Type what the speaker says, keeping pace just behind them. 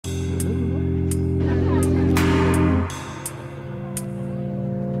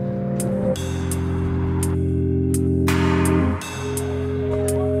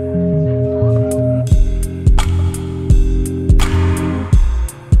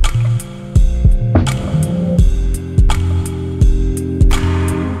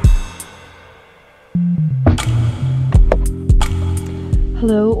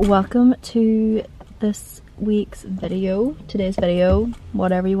Hello, welcome to this week's video, today's video,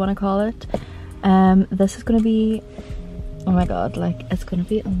 whatever you want to call it. This is going to be, oh my god, like it's going to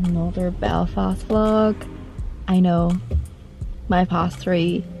be another Belfast vlog. I know my past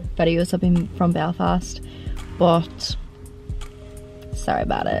 3 videos have been from Belfast, but sorry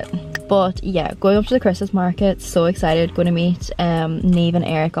about it. But yeah, going up to the Christmas market, so excited, going to meet Neve and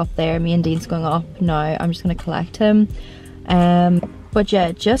Eric up there. Me and Dean's going up now. I'm just going to collect him. But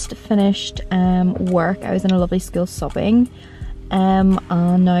yeah, just finished work. I was in a lovely school subbing, and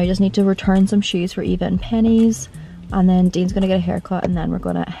now I just need to return some shoes for Eva and Penny's, and then Dean's gonna get a haircut, and then we're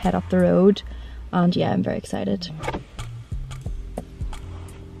gonna head up the road. And yeah, I'm very excited.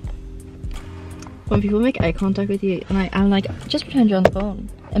 When people make eye contact with you, and I'm like, just pretend you're on the phone.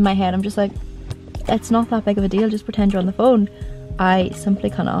 In my head, I'm just like, it's not that big of a deal, just pretend you're on the phone. I simply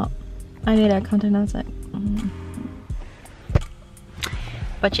cannot. I made eye contact and I was like,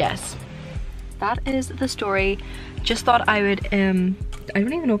 But yes, that is the story. Just thought I would, I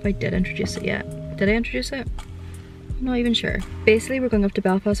don't even know if I did introduce it yet. Did I introduce it? I'm not even sure. Basically, we're going up to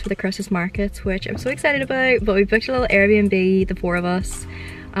Belfast for the Christmas markets, which I'm so excited about, but we booked a little Airbnb, the 4 of us.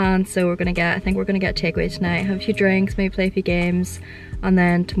 And so we're gonna get, I think we're gonna get takeaway tonight, have a few drinks, maybe play a few games. And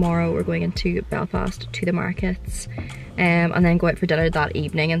then tomorrow we're going into Belfast to the markets. And then go out for dinner that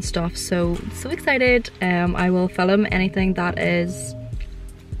evening and stuff. So excited. I will film anything that is,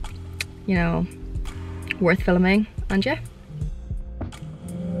 you know, worth filming, and yeah.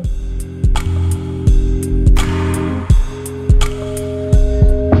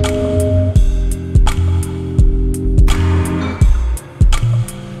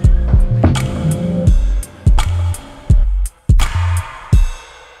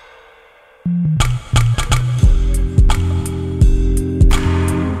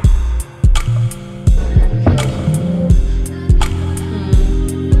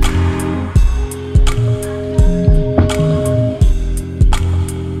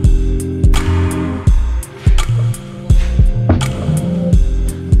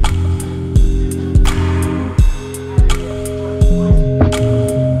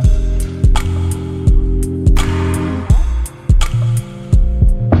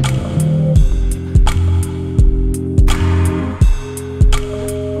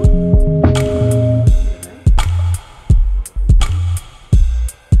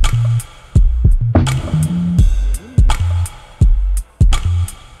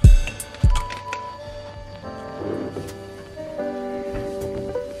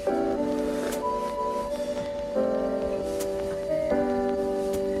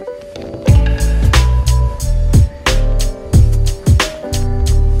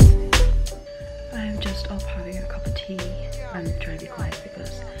 I'm trying to be quiet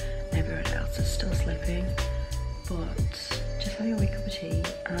because everyone else is still sleeping, but just having a wee cup of tea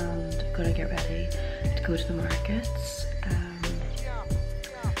and gonna get ready to go to the markets.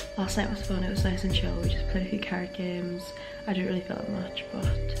 Last night was fun, it was nice and chill. We just played a few card games. I didn't really feel it much,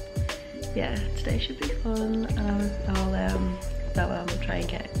 but yeah, today should be fun, and I'll try and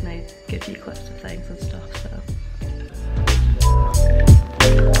get a nice good few clips of things and stuff, so.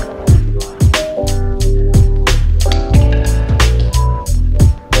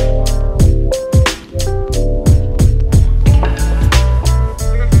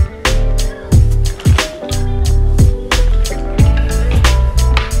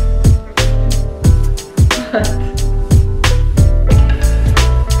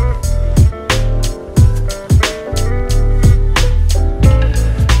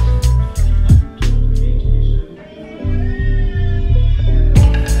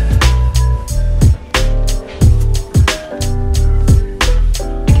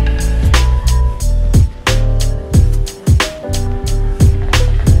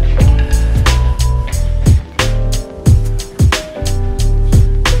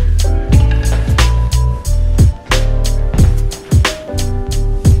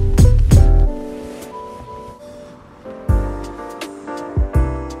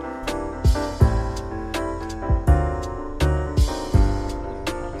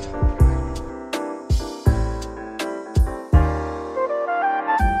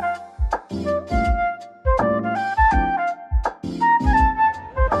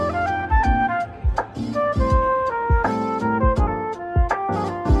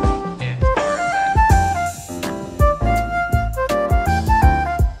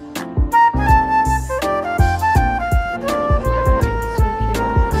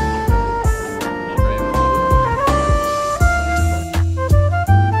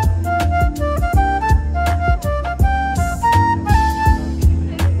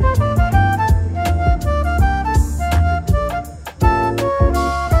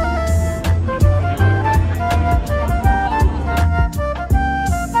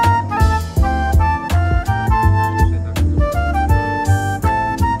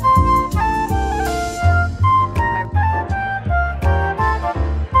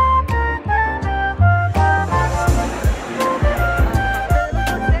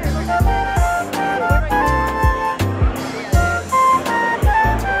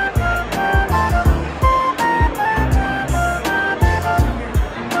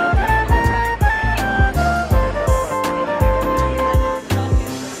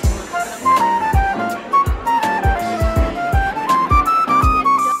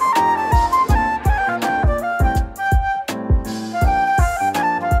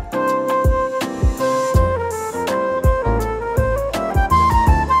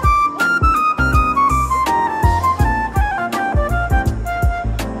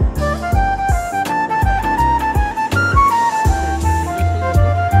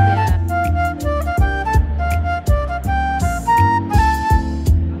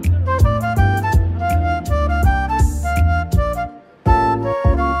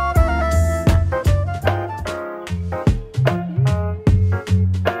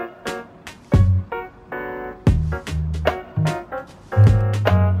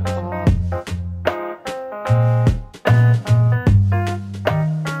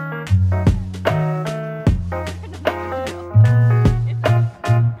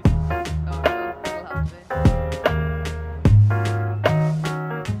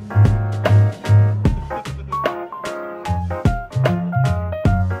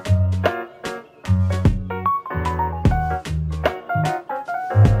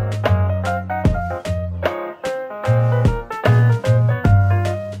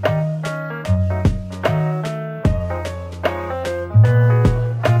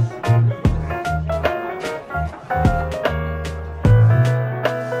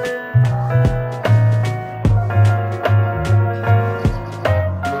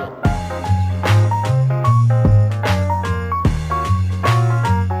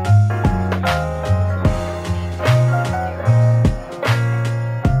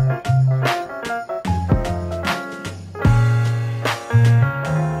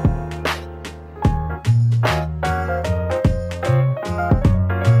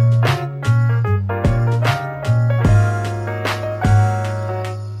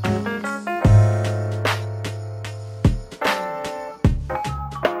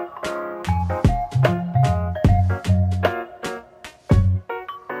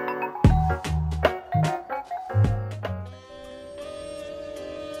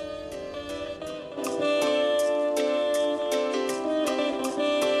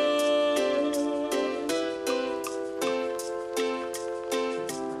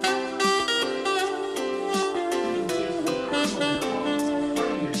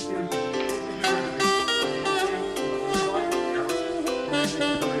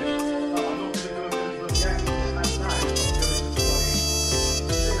 Bye.